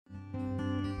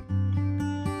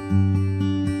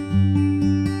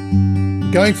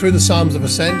Going through the Psalms of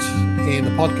Ascent in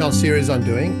the podcast series I'm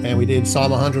doing, and we did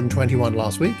Psalm 121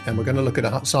 last week, and we're going to look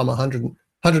at Psalm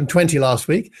 120 last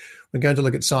week. We're going to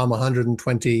look at Psalm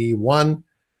 121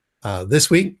 this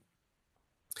week.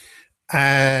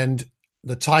 And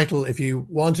the title, if you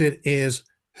want it, is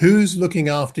Who's Looking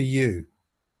After You?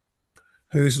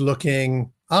 Who's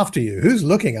looking after you? Who's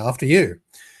looking after you?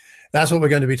 That's what we're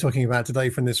going to be talking about today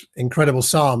from this incredible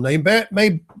psalm. They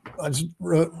may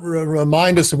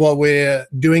remind us of what we're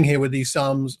doing here with these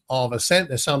Psalms of Ascent.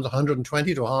 They're Psalms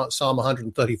 120 to Psalm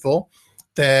 134.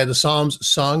 They're the Psalms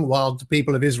sung while the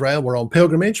people of Israel were on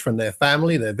pilgrimage from their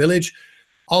family, their village,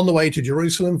 on the way to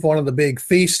Jerusalem for one of the big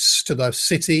feasts, to the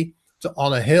city,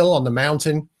 on a hill, on the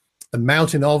mountain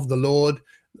of the Lord,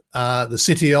 the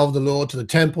city of the Lord, to the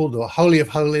temple, the Holy of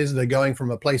Holies. They're going from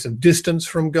a place of distance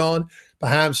from God,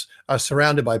 perhaps are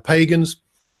surrounded by pagans,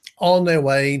 on their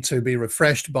way to be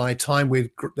refreshed by time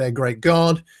with their great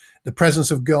God, the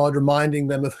presence of God, reminding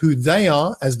them of who they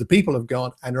are as the people of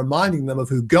God, and reminding them of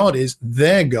who God is,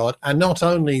 their God, and not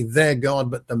only their God,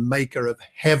 but the maker of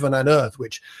heaven and earth,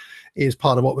 which is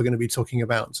part of what we're going to be talking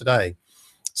about today.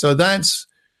 So that's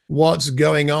what's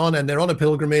going on, and they're on a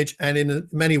pilgrimage, and in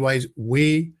many ways,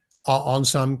 we are on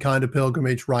some kind of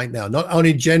pilgrimage right now, not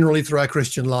only generally through our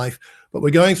Christian life, but we're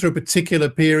going through a particular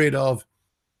period of,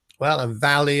 well, a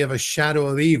valley of a shadow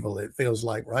of evil, it feels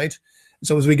like, right?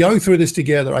 So as we go through this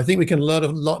together, I think we can learn a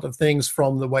lot of things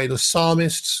from the way the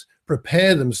psalmists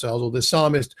prepare themselves, or the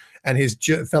psalmist and his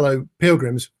fellow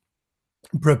pilgrims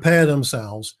prepare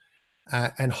themselves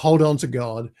and hold on to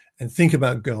God and think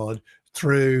about God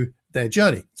through their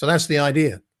journey. So that's the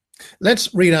idea.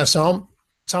 Let's read our psalm,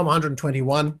 Psalm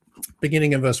 121,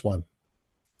 beginning in verse 1.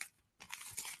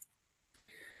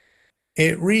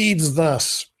 It reads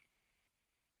thus: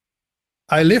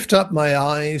 I lift up my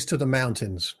eyes to the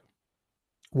mountains.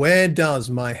 Where does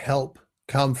my help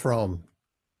come from?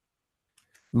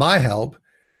 My help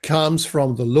comes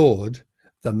from the Lord,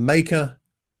 the maker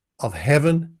of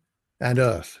heaven and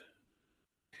earth.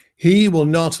 He will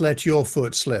not let your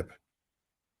foot slip.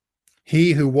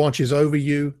 He who watches over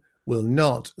you will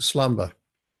not slumber.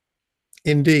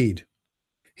 Indeed,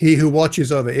 he who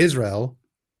watches over Israel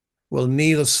will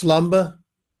neither slumber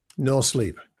nor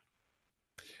sleep.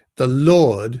 The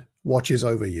Lord watches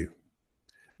over you.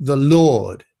 The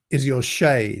Lord is your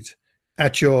shade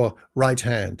at your right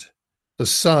hand. The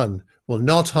sun will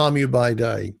not harm you by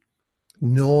day,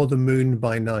 nor the moon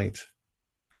by night.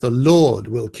 The Lord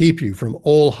will keep you from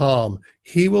all harm.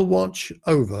 He will watch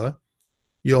over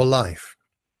your life.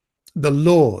 The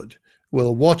Lord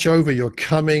will watch over your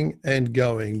coming and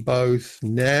going, both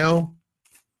now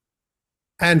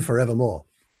and forevermore.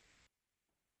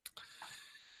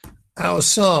 Our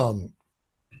psalm,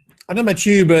 I don't know about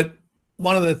you, but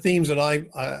one of the themes that I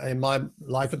in my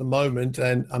life at the moment,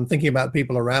 and I'm thinking about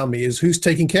people around me, is who's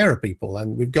taking care of people.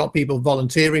 And we've got people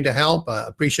volunteering to help. I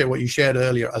appreciate what you shared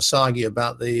earlier, Asagi,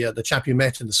 about the chap you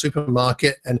met in the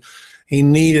supermarket, and he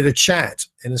needed a chat.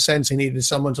 In a sense, he needed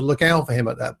someone to look out for him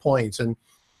at that point. And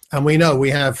we know we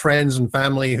have friends and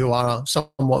family who are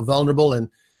somewhat vulnerable,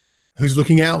 and who's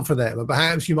looking out for them. But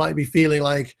perhaps you might be feeling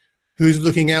like, who's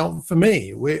looking out for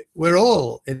me? We're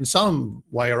all in some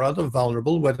way or other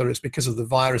vulnerable, whether it's because of the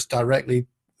virus directly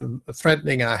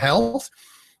threatening our health,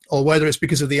 or whether it's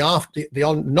because of the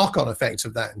knock-on effects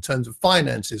of that in terms of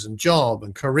finances and job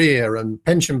and career and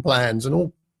pension plans and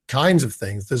all kinds of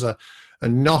things. There's a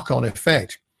knock-on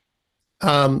effect.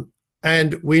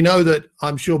 And we know that,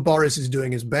 I'm sure Boris is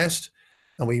doing his best,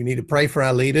 and we need to pray for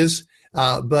our leaders,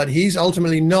 but he's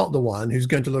ultimately not the one who's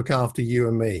going to look after you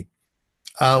and me.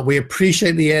 We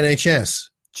appreciate the NHS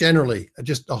generally,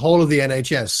 just the whole of the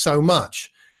NHS so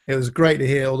much. It was great to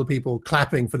hear all the people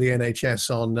clapping for the NHS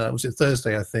on, was it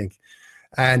Thursday, I think,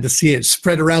 and to see it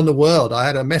spread around the world. I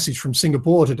had a message from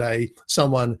Singapore today,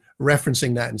 someone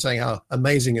referencing that and saying how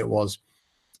amazing it was.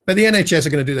 But the NHS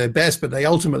are going to do their best, but they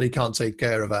ultimately can't take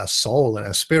care of our soul and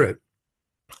our spirit.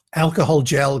 Alcohol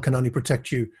gel can only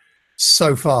protect you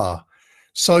so far.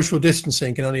 Social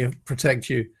distancing can only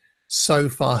protect you so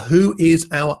far. Who is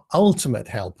our ultimate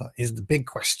helper is the big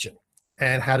question.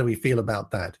 And how do we feel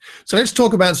about that? So let's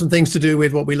talk about some things to do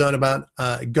with what we learn about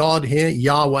God here,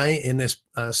 Yahweh, in this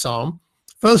psalm.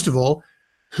 First of all,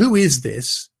 who is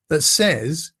this that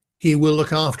says he will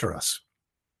look after us?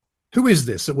 Who is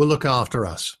this that will look after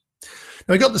us?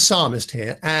 Now, we got the psalmist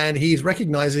here, and he's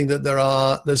recognizing that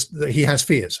that he has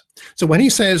fears. So when he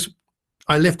says,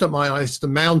 I lift up my eyes to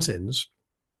the mountains,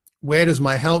 where does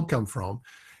my help come from?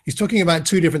 He's talking about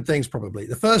two different things, probably.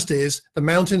 The first is the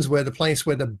mountains were the place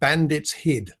where the bandits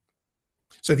hid.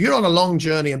 So if you're on a long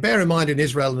journey, and bear in mind in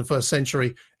Israel in the first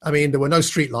century, I mean, there were no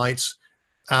street lights.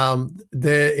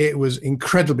 It was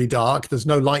incredibly dark. There's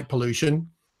no light pollution.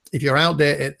 If you're out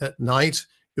there at night,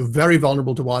 you're very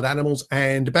vulnerable to wild animals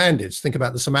and bandits. Think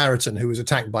about the Samaritan who was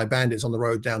attacked by bandits on the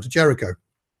road down to Jericho.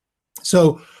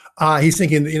 So he's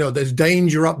thinking, you know, there's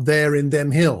danger up there in them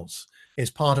hills.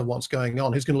 It's part of what's going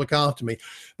on. Who's going to look after me?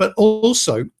 But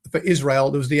also for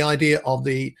Israel, there was the idea of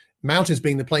the mountains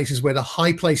being the places where the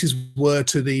high places were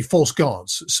to the false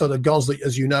gods. So the gods that,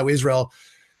 as you know, Israel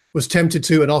was tempted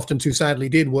to and often too sadly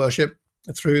did worship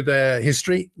through their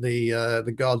history.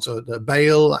 The gods are the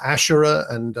Baal, Asherah,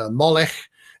 and Molech,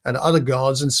 and other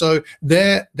gods. And so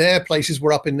their places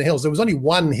were up in the hills. There was only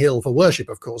one hill for worship,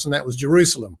 of course, and that was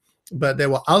Jerusalem. But there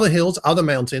were other hills, other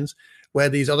mountains where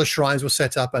these other shrines were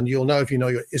set up. And you'll know, if you know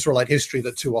your Israelite history,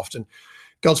 that too often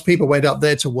God's people went up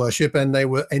there to worship and they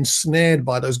were ensnared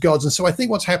by those gods. And so I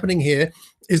think what's happening here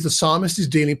is the psalmist is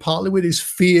dealing partly with his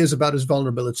fears about his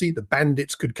vulnerability. The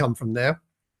bandits could come from there.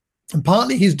 And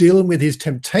partly he's dealing with his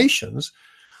temptations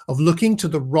of looking to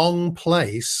the wrong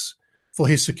place for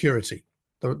his security,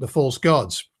 the false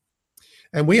gods.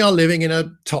 And we are living in a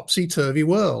topsy-turvy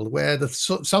world where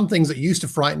some things that used to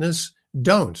frighten us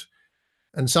don't.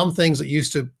 And some things that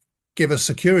used to give us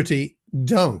security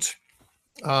don't.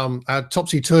 Our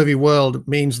topsy-turvy world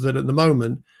means that at the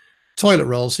moment, toilet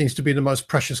roll seems to be the most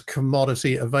precious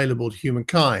commodity available to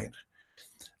humankind.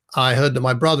 I heard that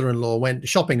my brother-in-law went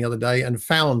shopping the other day and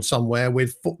found somewhere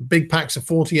with big packs of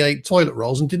 48 toilet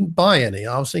rolls and didn't buy any.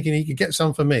 I was thinking he could get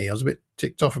some for me. I was a bit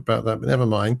ticked off about that, but never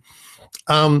mind.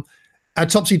 Our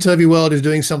topsy-turvy world is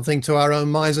doing something to our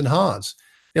own minds and hearts.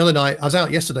 The other night, I was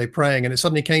out yesterday praying, and it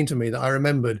suddenly came to me that I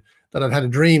remembered that I'd had a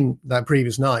dream that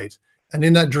previous night. And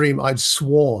in that dream, I'd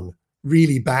sworn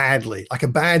really badly, like a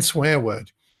bad swear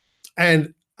word.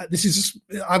 And this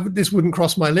wouldn't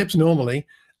cross my lips normally,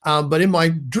 but in my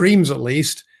dreams, at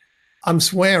least, I'm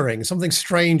swearing. Something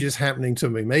strange is happening to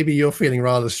me. Maybe you're feeling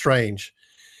rather strange.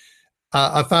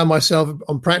 I found myself,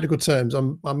 on practical terms,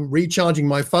 I'm recharging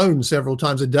my phone several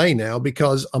times a day now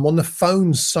because I'm on the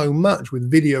phone so much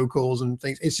with video calls and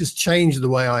things. It's just changed the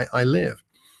way I live.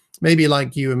 Maybe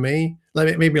like you and me,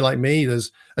 maybe like me,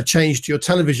 there's a change to your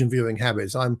television viewing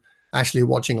habits. I'm actually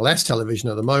watching less television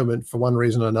at the moment for one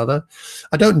reason or another.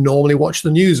 I don't normally watch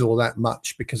the news all that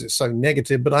much because it's so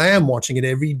negative, but I am watching it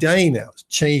every day now. It's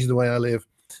changed the way I live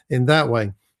in that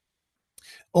way.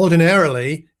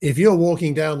 Ordinarily, if you're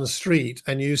walking down the street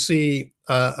and you see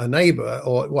a neighbor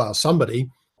or, well, somebody,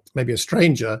 maybe a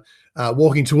stranger,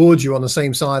 walking towards you on the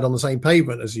same side, on the same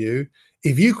pavement as you,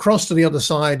 if you cross to the other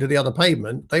side, to the other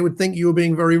pavement, they would think you were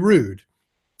being very rude.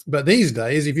 But these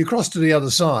days, if you cross to the other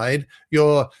side,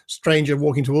 your stranger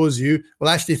walking towards you will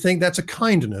actually think that's a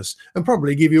kindness and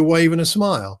probably give you a wave and a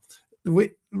smile.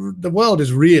 The world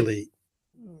is really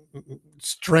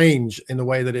strange in the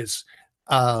way that it's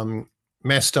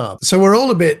messed up. So we're all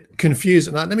a bit confused.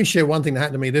 And let me share one thing that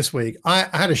happened to me this week. I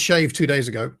had a shave 2 days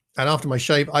ago. And after my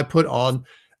shave, I put on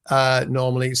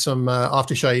normally some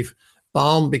aftershave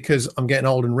balm because I'm getting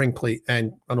old and wrinkly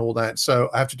and all that. So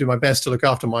I have to do my best to look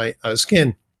after my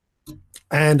skin.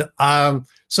 And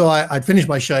so I'd finished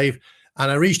my shave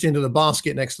and I reached into the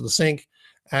basket next to the sink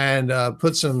and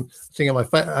put some thing on my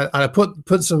face. And I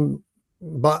put some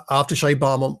aftershave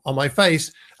balm on my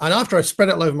face. And after I spread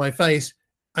it all over my face,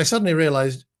 I suddenly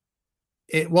realized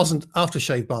it wasn't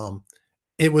aftershave balm.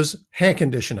 It was hair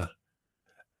conditioner.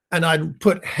 And I'd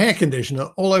put hair conditioner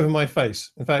all over my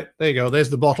face. In fact, there you go. There's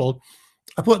the bottle.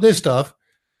 I put this stuff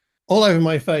all over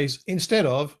my face instead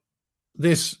of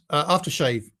this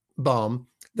aftershave balm.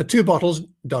 The two bottles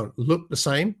don't look the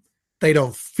same. They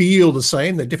don't feel the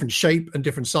same. They're different shape and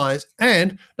different size.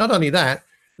 And not only that,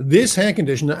 this hair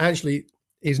conditioner actually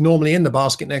is normally in the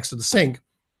basket next to the sink,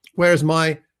 whereas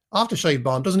my aftershave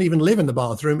balm doesn't even live in the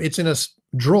bathroom. It's in a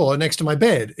drawer next to my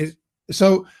bed.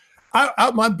 So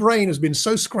my brain has been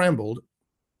so scrambled.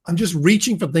 I'm just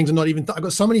reaching for things and not even, I've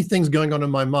got so many things going on in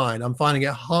my mind. I'm finding it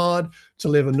hard to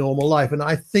live a normal life. And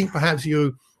I think perhaps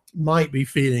you might be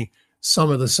feeling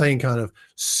some of the same kind of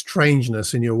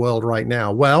strangeness in your world right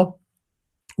now. Well,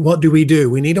 what do?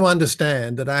 We need to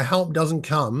understand that our help doesn't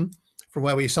come from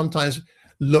where we sometimes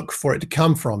look for it to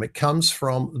come from. It comes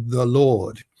from the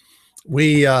Lord.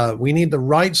 We need the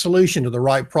right solution to the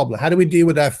right problem. How do we deal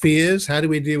with our fears? How do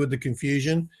we deal with the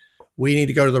confusion? We need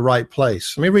to go to the right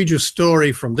place. Let me read you a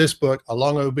story from this book, A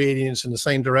Long Obedience in the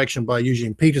Same Direction by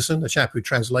Eugene Peterson, the chap who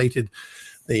translated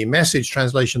the Message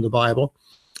translation of the Bible.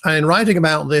 And in writing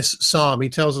about this psalm, he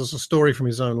tells us a story from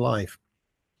his own life.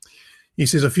 He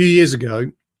says, a few years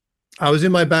ago, I was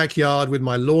in my backyard with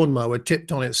my lawnmower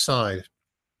tipped on its side.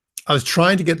 I was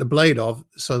trying to get the blade off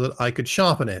so that I could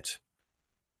sharpen it.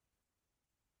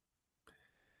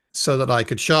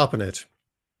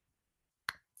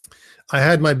 I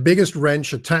had my biggest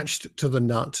wrench attached to the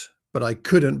nut, but I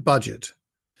couldn't budge it.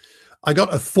 I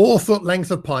got a 4-foot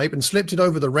length of pipe and slipped it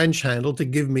over the wrench handle to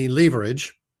give me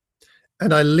leverage,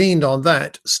 and I leaned on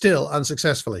that, still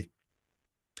unsuccessfully.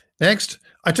 Next,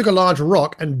 I took a large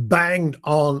rock and banged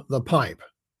on the pipe.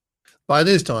 By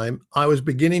this time, I was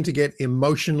beginning to get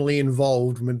emotionally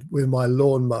involved with my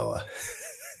lawnmower.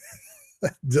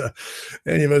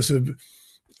 Many of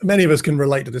us can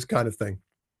relate to this kind of thing.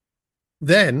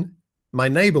 Then my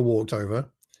neighbor walked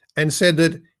over and said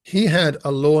that he had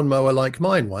a lawnmower like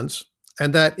mine once,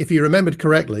 and that if he remembered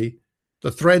correctly,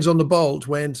 the threads on the bolt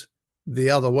went the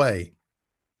other way.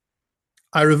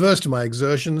 I reversed my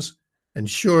exertions, and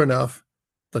sure enough,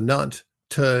 the nut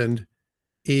turned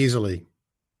easily.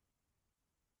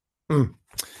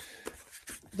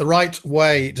 The right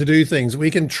way to do things. We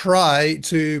can try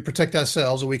to protect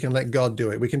ourselves, or we can let God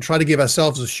do it. We can try to give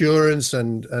ourselves assurance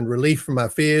and relief from our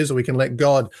fears, or we can let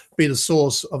God be the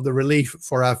source of the relief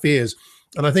for our fears.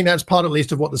 And I think that's part, at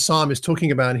least, of what the psalm is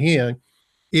talking about here,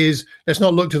 is let's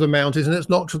not look to the mountains and let's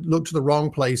not look to the wrong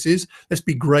places. Let's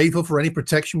be grateful for any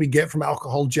protection we get from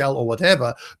alcohol gel or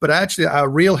whatever. But actually, our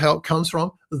real help comes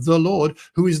from the Lord,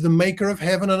 who is the maker of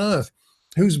heaven and earth,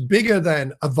 who's bigger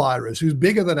than a virus, who's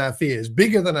bigger than our fears,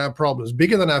 bigger than our problems,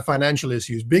 bigger than our financial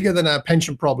issues, bigger than our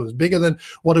pension problems, bigger than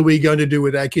what are we going to do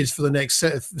with our kids for the next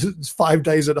 5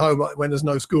 days at home when there's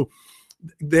no school.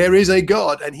 There is a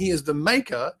God, and he is the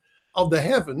maker of the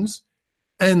heavens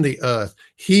and the earth.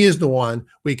 He is the one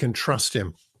we can trust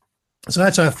him. So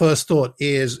that's our first thought,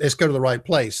 is let's go to the right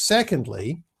place.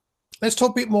 Secondly, let's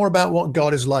talk a bit more about what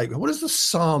God is like. How does the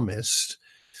psalmist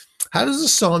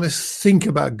think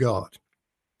about God?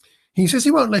 He says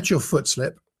he won't let your foot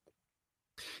slip.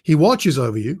 He watches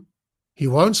over you. He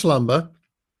won't slumber.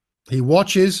 He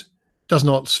watches, does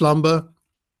not slumber,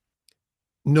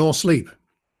 nor sleep.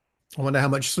 I wonder how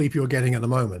much sleep you're getting at the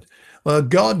moment. Well,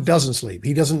 God doesn't sleep.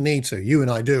 He doesn't need to. You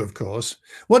and I do, of course.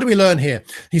 What do we learn here?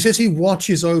 He says he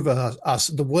watches over us.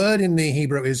 The word in the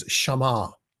Hebrew is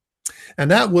shamar. And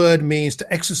that word means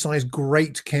to exercise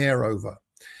great care over.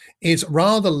 It's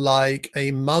rather like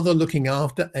a mother looking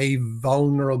after a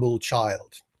vulnerable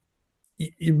child.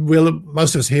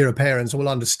 Most of us here are parents and will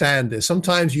understand this.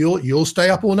 Sometimes you'll stay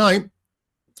up all night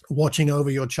watching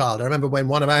over your child. I remember when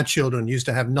one of our children used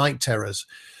to have night terrors.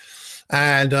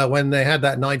 And when they had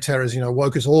that night terrors,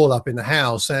 woke us all up in the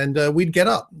house, and we'd get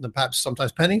up, perhaps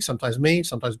sometimes Penny, sometimes me,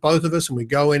 sometimes both of us, and we'd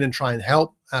go in and try and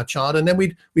help our child, and then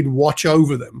we'd watch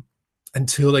over them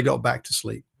until they got back to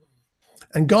sleep.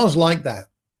 And God's like that.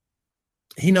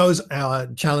 He knows our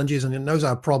challenges and he knows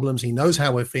our problems. He knows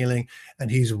how we're feeling,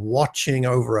 and he's watching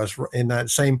over us in that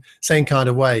same kind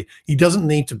of way. He doesn't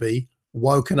need to be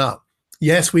woken up.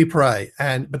 Yes, we pray,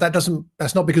 but that's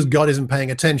not because God isn't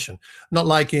paying attention. Not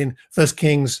like in 1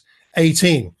 Kings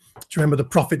 18. Do you remember the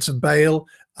prophets of Baal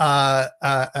and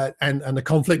the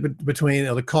conflict between,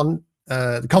 or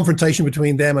the confrontation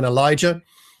between them and Elijah?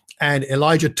 And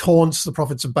Elijah taunts the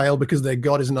prophets of Baal because their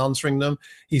God isn't answering them.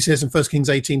 He says in 1 Kings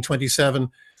 18:27,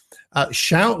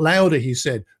 shout louder, he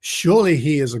said, surely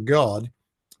he is a God.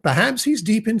 Perhaps he's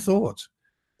deep in thought,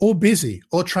 or busy,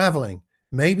 or traveling.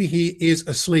 Maybe he is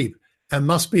asleep and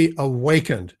must be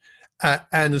awakened.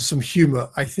 And there's some humor,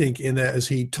 I think, in there as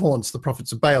he taunts the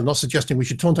prophets of Baal. Not suggesting we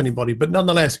should taunt anybody, but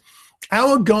nonetheless,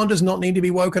 our God does not need to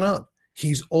be woken up.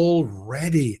 He's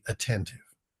already attentive.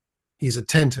 He's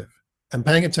attentive and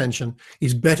paying attention.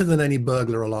 He's better than any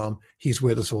burglar alarm. He's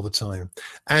with us all the time.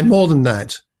 And more than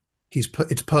that, it's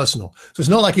personal. So it's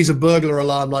not like he's a burglar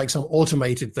alarm like some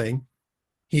automated thing.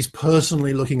 He's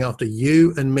personally looking after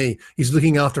you and me. He's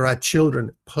looking after our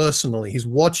children personally. He's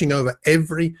watching over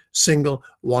every single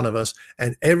one of us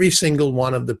and every single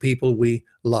one of the people we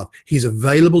love. He's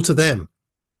available to them.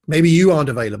 Maybe you aren't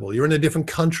available. You're in a different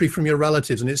country from your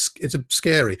relatives, and it's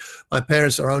scary. My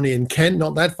parents are only in Kent,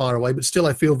 not that far away, but still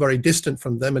I feel very distant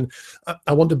from them, and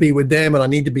I want to be with them, and I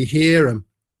need to be here, and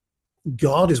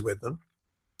God is with them.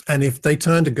 And if they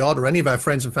turn to God, or any of our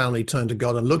friends and family turn to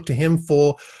God and look to him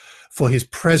for his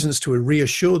presence to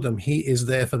reassure them, he is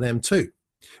there for them too.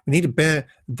 We need to bear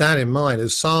that in mind.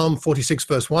 As Psalm 46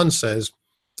 verse 1 says,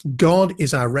 God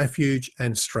is our refuge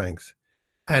and strength,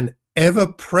 and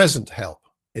ever-present help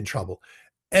in trouble.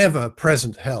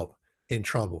 Ever-present help in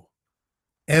trouble.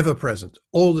 Ever-present,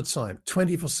 all the time,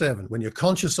 24/7. When you're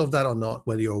conscious of that or not,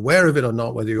 whether you're aware of it or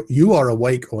not, whether you are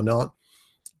awake or not,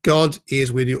 God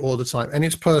is with you all the time, and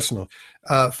it's personal.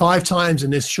 5 times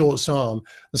in this short psalm,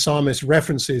 the psalmist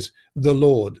references the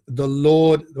Lord. The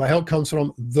Lord, my help comes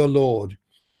from the Lord.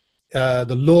 The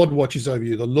Lord watches over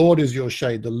you. The Lord is your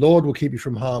shade. The Lord will keep you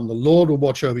from harm. The Lord will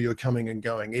watch over your coming and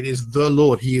going. It is the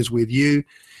Lord. He is with you.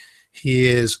 He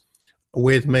is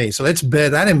with me. So let's bear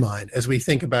that in mind as we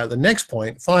think about the next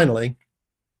point. Finally,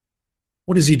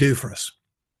 what does he do for us?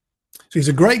 So he's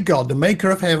a great God, the maker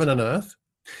of heaven and earth.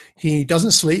 He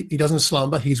doesn't sleep. He doesn't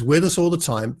slumber. He's with us all the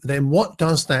time. Then what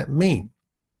does that mean?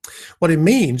 What it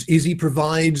means is he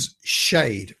provides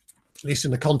shade, at least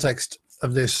in the context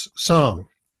of this psalm.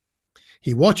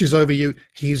 He watches over you.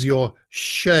 He's your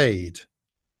shade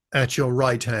at your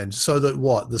right hand, so that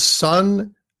what? The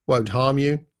sun won't harm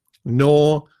you,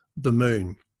 nor the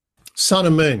moon. Sun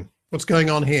and moon. What's going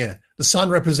on here? The sun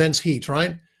represents heat,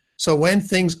 right? So when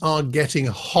things are getting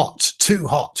hot, too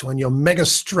hot, when you're mega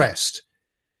stressed,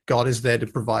 God is there to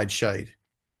provide shade.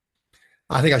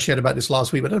 I think I shared about this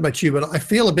last week, but I don't know about you, but I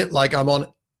feel a bit like I'm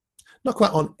not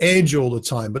quite on edge all the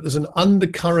time, but there's an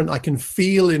undercurrent I can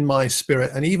feel in my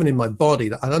spirit and even in my body,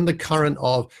 an undercurrent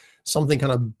of something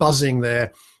kind of buzzing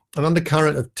there, an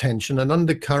undercurrent of tension, an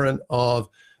undercurrent of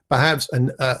perhaps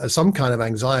some kind of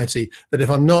anxiety that if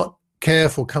I'm not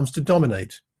careful comes to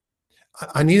dominate.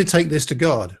 I need to take this to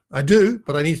God. I do,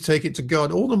 but I need to take it to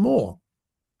God all the more.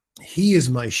 He is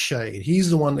my shade. He's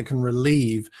the one that can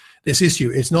relieve this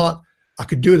issue. It's not, I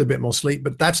could do with a bit more sleep,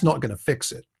 but that's not going to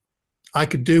fix it. I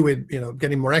could do with,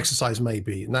 getting more exercise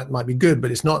maybe, and that might be good,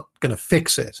 but it's not going to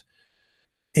fix it.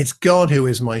 It's God who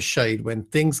is my shade when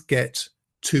things get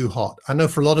too hot. I know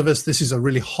for a lot of us, this is a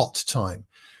really hot time.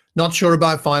 Not sure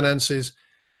about finances,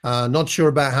 not sure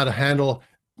about how to handle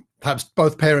perhaps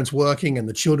both parents working and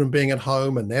the children being at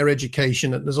home and their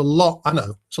education. There's a lot, I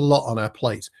know, it's a lot on our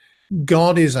plate.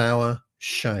 God is our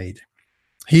shade.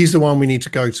 He's the one we need to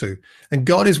go to. And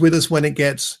God is with us when it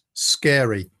gets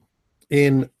scary.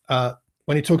 When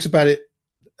he talks about it,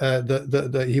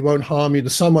 he won't harm you, the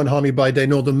sun won't harm you by day,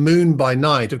 nor the moon by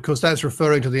night. Of course, that's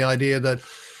referring to the idea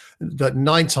that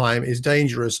nighttime is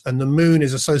dangerous, and the moon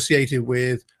is associated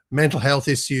with mental health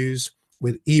issues,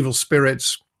 with evil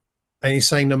spirits. And he's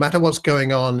saying no matter what's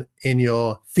going on in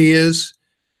your fears,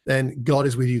 then God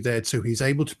is with you there too. He's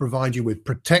able to provide you with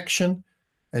protection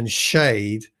and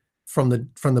shade from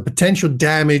the potential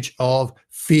damage of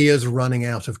fears running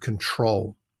out of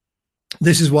control.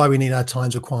 This is why we need our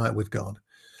times of quiet with God.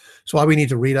 It's why we need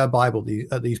to read our Bible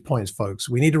at these points, folks.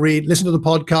 We need to listen to the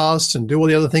podcasts and do all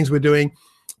the other things we're doing,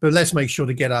 but let's make sure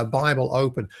to get our Bible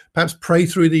open. Perhaps pray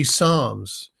through these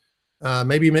Psalms.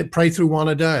 Maybe pray through one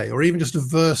a day, or even just a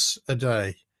verse a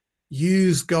day.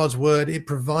 Use God's word. It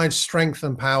provides strength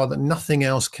and power that nothing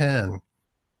else can.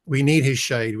 We need his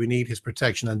shade. We need his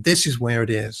protection. And this is where it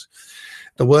is.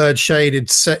 The word shade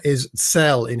is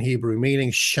tzel in Hebrew, meaning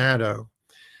shadow.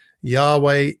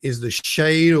 Yahweh is the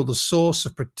shade or the source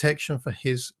of protection for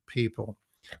his people.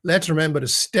 Let's remember to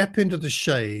step into the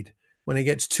shade when it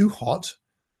gets too hot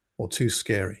or too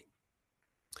scary.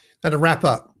 Now to wrap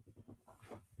up,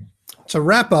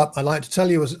 I'd like to tell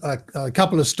you a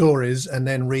couple of stories and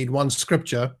then read one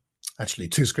scripture, actually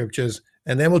 2 scriptures,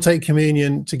 and then we'll take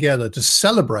communion together to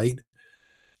celebrate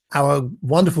our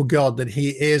wonderful God, that he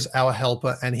is our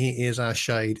helper and he is our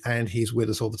shade and he's with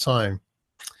us all the time.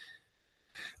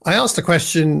 I asked a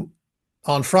question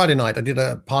on Friday night. I did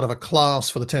a part of a class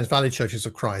for the Thames Valley Churches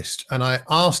of Christ, and I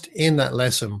asked in that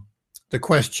lesson the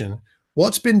question,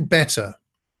 what's been better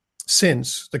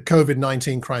since the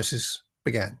COVID-19 crisis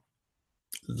began?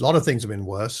 A lot of things have been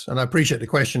worse, and I appreciate the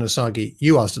question, Asagi,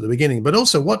 you asked at the beginning, but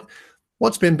also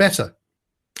what's been better?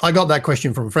 I got that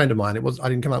question from a friend of mine. I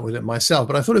didn't come up with it myself,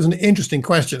 but I thought it was an interesting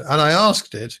question, and I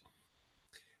asked it,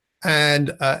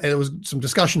 and there was some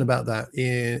discussion about that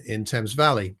in Thames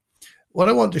Valley. What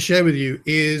I want to share with you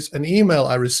is an email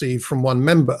I received from one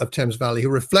member of Thames Valley who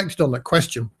reflected on that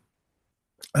question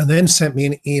and then sent me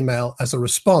an email as a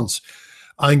response.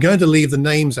 I'm going to leave the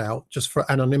names out just for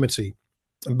anonymity,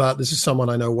 but this is someone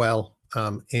I know well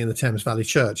in the Thames Valley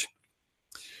Church.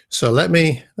 So let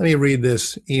me read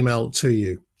this email to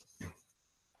you.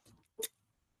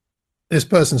 This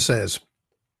person says,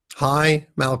 "Hi,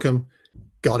 Malcolm.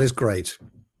 God is great.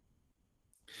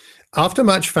 After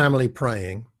much family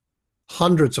praying,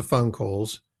 hundreds of phone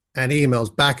calls and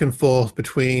emails back and forth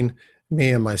between me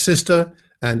and my sister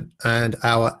and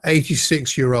our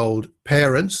 86-year-old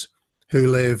parents who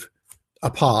live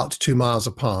apart, 2 miles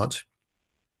apart,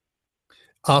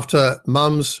 after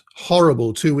Mum's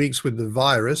horrible 2 weeks with the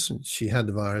virus, and she had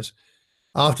the virus,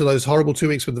 after those horrible 2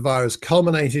 weeks with the virus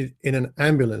culminated in an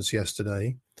ambulance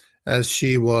yesterday as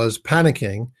she was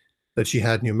panicking that she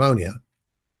had pneumonia.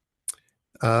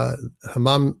 her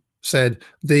mum said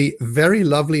the very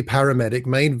lovely paramedic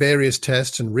made various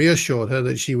tests and reassured her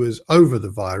that she was over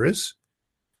the virus,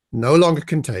 no longer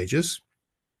contagious,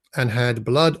 and had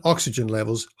blood oxygen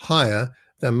levels higher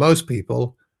than most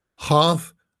people,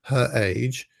 half her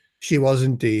age. She was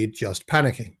indeed just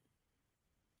panicking.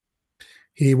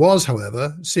 He was,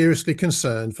 however, seriously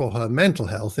concerned for her mental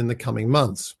health in the coming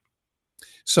months.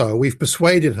 So we've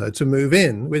persuaded her to move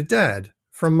in with Dad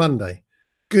from Monday.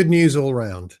 Good news all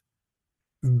round.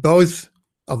 Both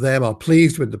of them are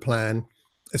pleased with the plan,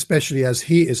 especially as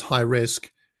he is high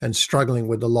risk and struggling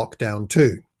with the lockdown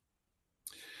too.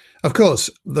 Of course,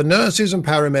 the nurses and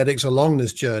paramedics along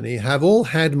this journey have all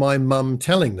had my mum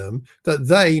telling them that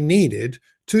they needed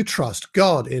to trust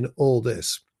God in all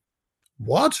this.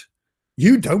 What?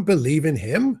 You don't believe in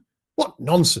him? What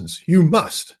nonsense. You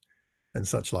must. And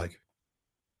such like.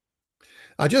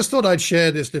 I just thought I'd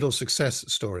share this little success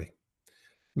story.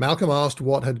 Malcolm asked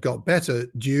what had got better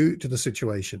due to the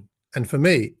situation. And for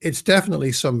me, it's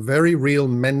definitely some very real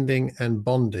mending and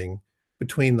bonding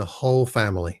between the whole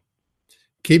family.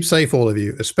 Keep safe, all of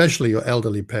you, especially your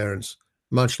elderly parents.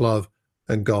 Much love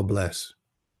and God bless.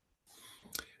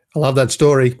 I love that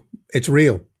story. It's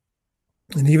real.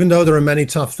 And even though there are many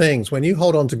tough things, when you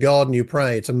hold on to God and you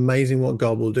pray, it's amazing what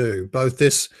God will do. Both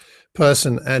this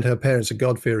person and her parents are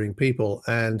God-fearing people.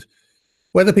 And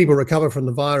whether people recover from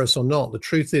the virus or not, the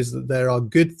truth is that there are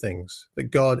good things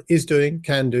that God is doing,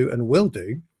 can do, and will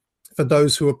do for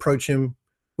those who approach him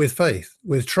with faith,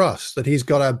 with trust, that he's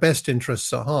got our best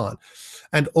interests at heart.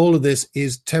 And all of this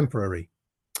is temporary.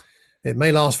 It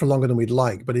may last for longer than we'd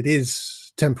like, but it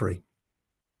is temporary.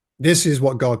 This is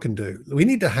what God can do. We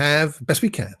need to have, best we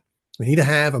can, we need to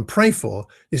have and pray for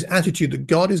this attitude that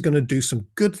God is going to do some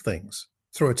good things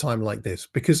through a time like this,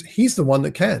 because he's the one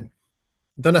that can.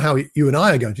 I don't know how you and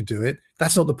I are going to do it.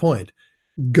 That's not the point.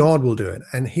 God will do it,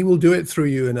 and he will do it through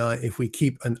you and I if we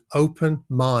keep an open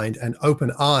mind and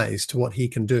open eyes to what he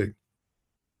can do.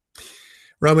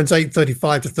 Romans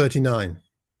 8:35-39.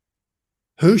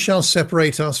 Who shall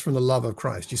separate us from the love of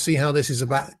Christ? You see how this is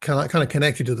about kind of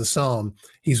connected to the psalm.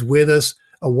 He's with us,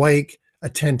 awake,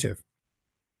 attentive.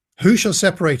 Who shall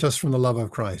separate us from the love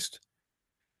of Christ?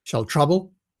 Shall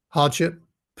trouble, hardship,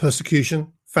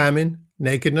 persecution, famine,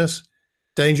 nakedness,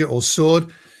 danger, or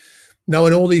sword? No,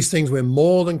 in all these things we're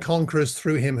more than conquerors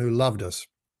through him who loved us.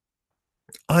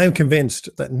 I am convinced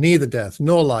that neither death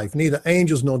nor life, neither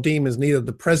angels nor demons, neither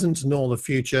the present nor the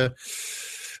future,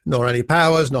 nor any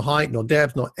powers, nor height, nor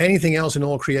depth, nor anything else in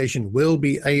all creation will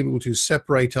be able to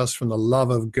separate us from the love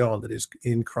of God that is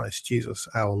in Christ Jesus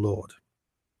our Lord.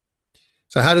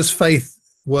 So how does faith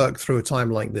work through a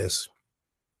time like this?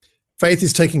 Faith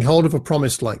is taking hold of a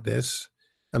promise like this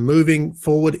and moving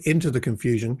forward into the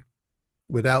confusion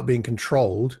without being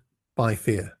controlled by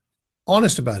fear.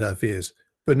 Honest about our fears,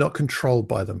 but not controlled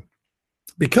by them.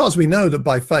 Because we know that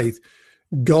by faith,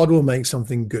 God will make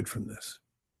something good from this.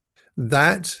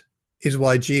 That is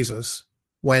why Jesus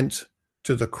went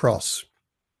to the cross.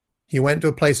 He went to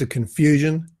a place of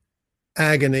confusion,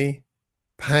 agony,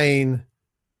 pain,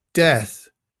 death.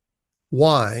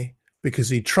 Why? Because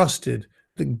he trusted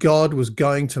that God was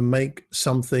going to make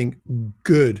something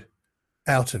good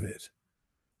out of it.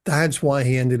 That's why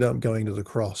he ended up going to the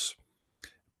cross.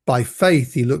 By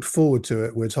faith, he looked forward to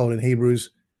it, we're told in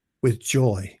Hebrews, with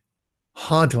joy.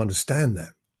 Hard to understand that,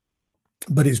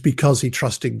 but it's because he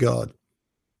trusted God.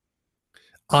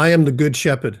 I am the good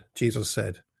shepherd, Jesus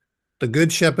said. The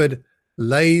good shepherd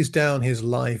lays down his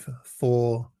life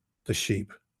for the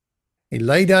sheep. He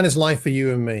laid down his life for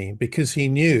you and me because he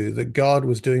knew that God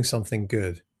was doing something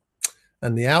good,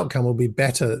 and the outcome will be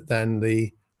better than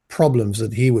the problems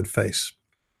that he would face.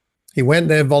 He went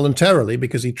there voluntarily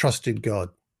because he trusted God.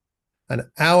 And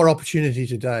our opportunity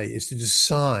today is to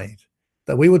decide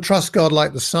that we would trust God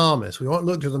like the psalmist. We won't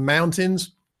look to the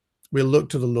mountains, we'll look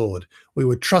to the Lord. We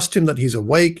would trust him that he's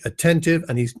awake, attentive,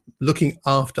 and he's looking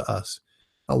after us.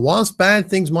 And whilst bad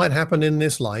things might happen in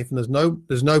this life, and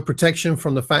there's no protection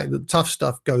from the fact that tough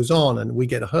stuff goes on and we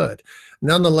get hurt,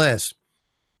 nonetheless,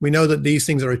 we know that these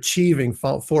things are achieving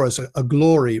for us a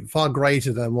glory far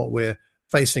greater than what we're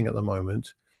facing at the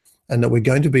moment, and that we're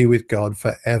going to be with God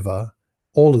forever.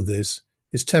 All of this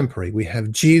is temporary. We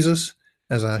have Jesus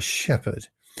as our shepherd.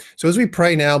 So as we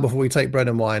pray now before we take bread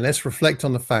and wine, let's reflect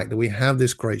on the fact that we have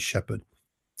this great shepherd.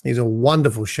 He's a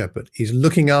wonderful shepherd. He's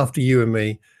looking after you and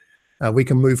me. We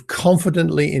can move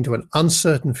confidently into an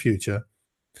uncertain future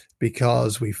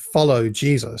because we follow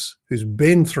Jesus, who's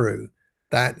been through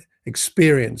that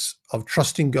experience of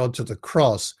trusting God to the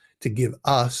cross to give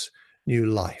us new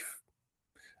life.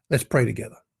 Let's pray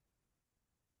together.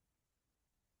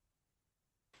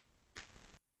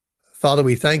 Father,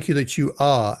 we thank you that you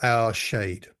are our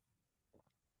shade.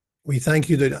 We thank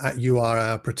you that you are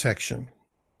our protection.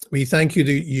 We thank you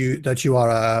that you are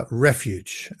our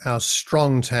refuge, our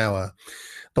strong tower,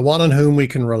 the one on whom we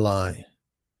can rely.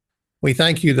 We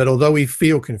thank you that although we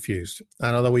feel confused,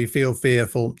 and although we feel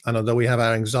fearful, and although we have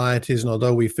our anxieties, and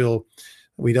although we feel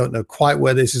we don't know quite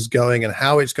where this is going and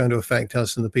how it's going to affect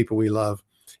us and the people we love,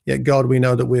 yet God, we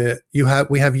know that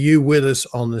we have you with us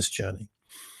on this journey.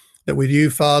 That with you,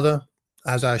 Father,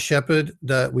 as our shepherd,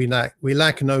 that we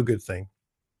lack no good thing.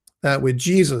 That with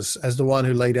Jesus as the one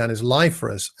who laid down his life for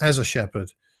us as a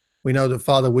shepherd, we know that,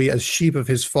 Father, we as sheep of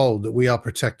his fold, that we are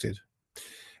protected.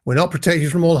 We're not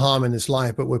protected from all harm in this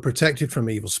life, but we're protected from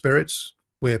evil spirits.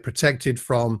 We're protected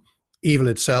from evil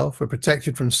itself. We're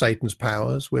protected from Satan's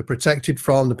powers. We're protected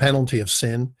from the penalty of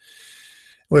sin.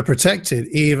 We're protected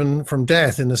even from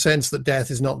death, in the sense that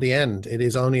death is not the end. It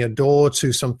is only a door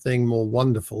to something more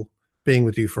wonderful, being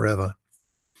with you forever.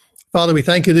 Father, we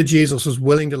thank you that Jesus was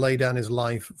willing to lay down his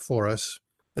life for us,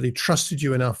 that he trusted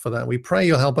you enough for that. We pray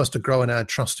you'll help us to grow in our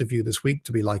trust of you this week,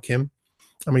 to be like him.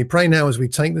 And we pray now as we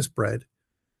take this bread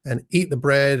and eat the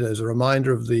bread as a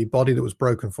reminder of the body that was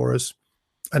broken for us,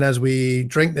 and as we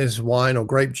drink this wine or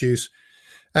grape juice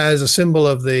as a symbol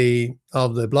of the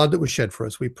blood that was shed for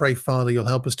us, we pray, Father, you'll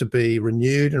help us to be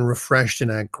renewed and refreshed in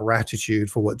our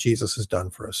gratitude for what Jesus has done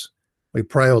for us. We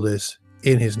pray all this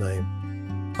in his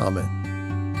name. Amen.